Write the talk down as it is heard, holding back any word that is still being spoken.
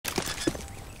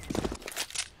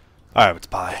Alright, it's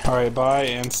bye. Alright, bye,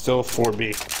 and still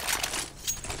 4B.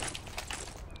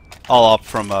 All up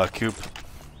from Coop.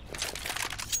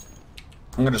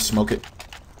 I'm gonna smoke it.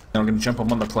 Then I'm gonna jump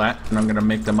up on the plat, and I'm gonna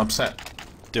make them upset.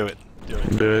 Do it. Do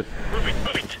it. Do it.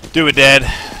 Do it, Dad.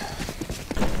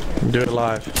 Do it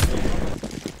live.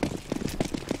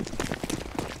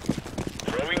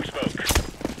 Throwing smoke.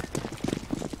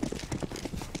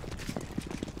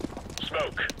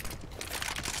 Smoke.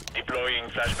 Deploying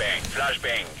flashbang.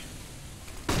 Flashbang.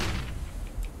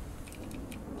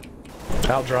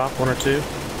 I'll drop one or two.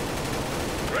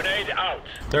 Grenade out.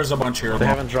 There's a bunch here. They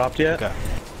haven't dropped yet. Okay.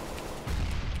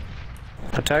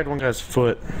 I tagged one guy's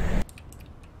foot.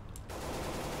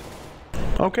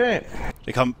 Okay.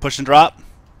 They come push and drop.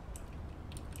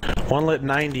 One lit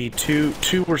 90. Two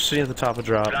were sitting at the top of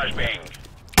drop. Flashbang.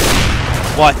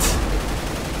 What?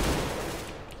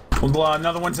 Well,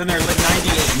 another one's in there, lit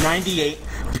 98.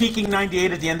 Peeking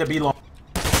 98 at the end of B long.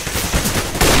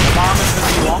 The bomb is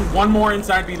in B long. One more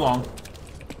inside B long.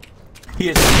 He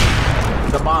is.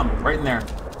 The bomb, right in there.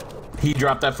 He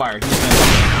dropped that fire. He's in.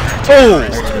 Oh!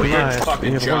 Nice. Fucking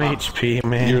You have job. 1 HP,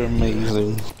 man. You're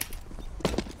amazing.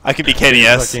 I could be Kenny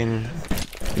S. Fucking...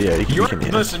 Yeah, you can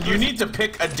Listen, you need to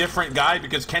pick a different guy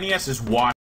because Kenny S is washed.